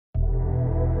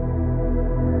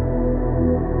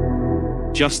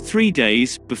Just 3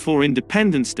 days before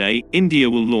Independence Day, India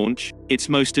will launch its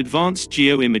most advanced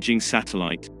geo-imaging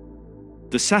satellite.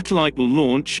 The satellite will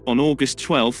launch on August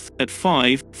 12 at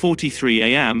 5:43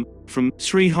 a.m. from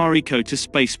Sriharikota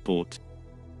Spaceport.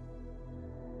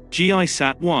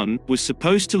 GISat-1 was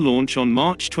supposed to launch on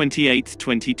March 28,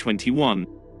 2021,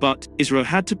 but ISRO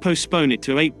had to postpone it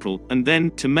to April and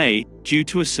then to May due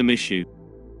to some issue.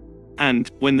 And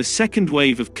when the second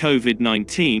wave of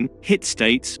COVID-19 hit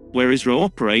states where ISRO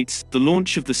operates, the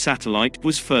launch of the satellite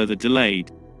was further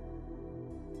delayed.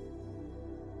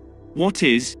 What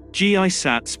is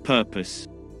GISat's purpose?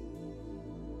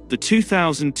 The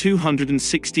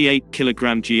 2,268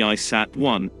 kg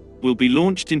GISat-1 will be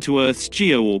launched into Earth's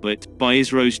geo-orbit by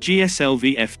ISRO's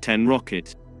PSLV F-10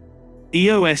 rocket.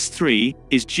 EOS-3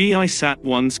 is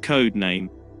GISat-1's code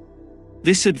name.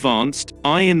 This advanced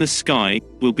eye in the sky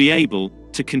will be able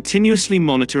to continuously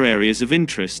monitor areas of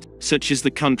interest, such as the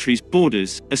country's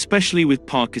borders, especially with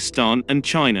Pakistan and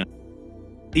China.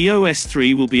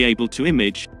 EOS-3 will be able to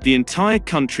image the entire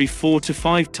country 4 to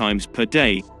 5 times per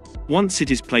day, once it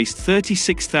is placed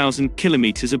 36,000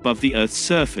 kilometers above the Earth's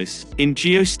surface, in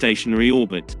geostationary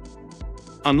orbit.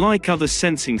 Unlike other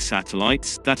sensing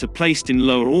satellites that are placed in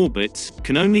lower orbits,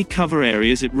 can only cover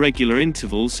areas at regular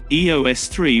intervals,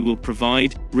 EOS-3 will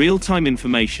provide real-time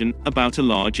information about a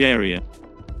large area.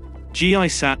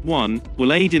 GISat-1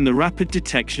 will aid in the rapid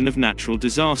detection of natural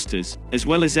disasters, as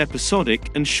well as episodic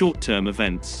and short-term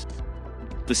events.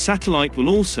 The satellite will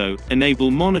also enable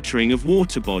monitoring of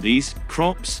water bodies,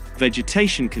 crops,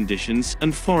 vegetation conditions,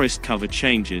 and forest cover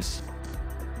changes.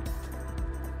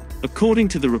 According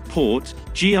to the report,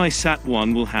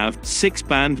 GISat-1 will have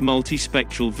 6-band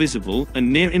multispectral visible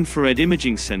and near-infrared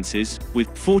imaging sensors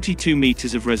with 42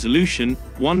 meters of resolution,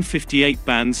 158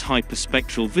 bands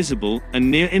hyperspectral visible and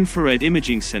near-infrared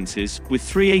imaging sensors with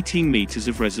 318 meters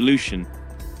of resolution,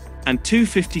 and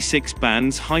 256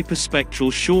 bands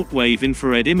hyperspectral short-wave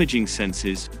infrared imaging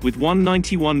sensors with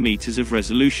 191 meters of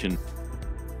resolution.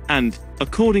 And,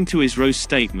 according to ISRO's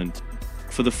statement,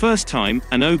 for the first time,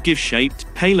 an ogive-shaped,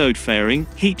 payload-fairing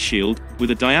heat shield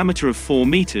with a diameter of 4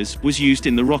 meters was used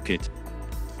in the rocket.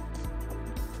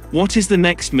 What is the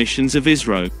next missions of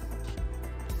ISRO?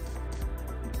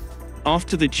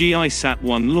 After the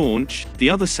GISat-1 launch, the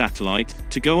other satellite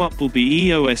to go up will be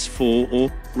EOS-4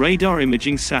 or Radar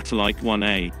Imaging Satellite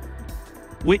 1A,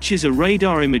 which is a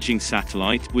radar imaging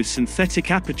satellite with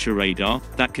synthetic aperture radar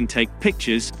that can take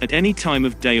pictures at any time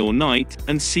of day or night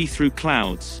and see through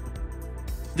clouds.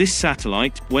 This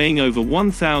satellite, weighing over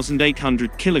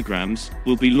 1,800 kilograms,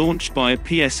 will be launched by a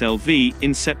PSLV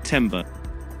in September.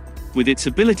 With its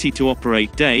ability to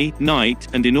operate day, night,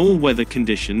 and in all weather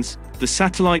conditions, the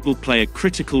satellite will play a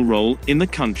critical role in the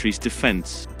country's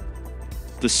defense.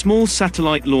 The Small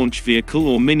Satellite Launch Vehicle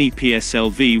or Mini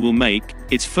PSLV will make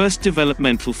its first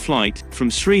developmental flight from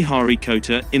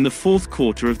Sriharikota in the fourth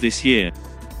quarter of this year.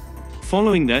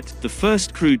 Following that, the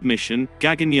first crewed mission,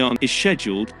 Gaganyaan, is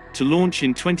scheduled to launch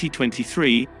in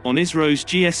 2023 on ISRO's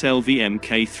PSLV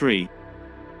Mk3.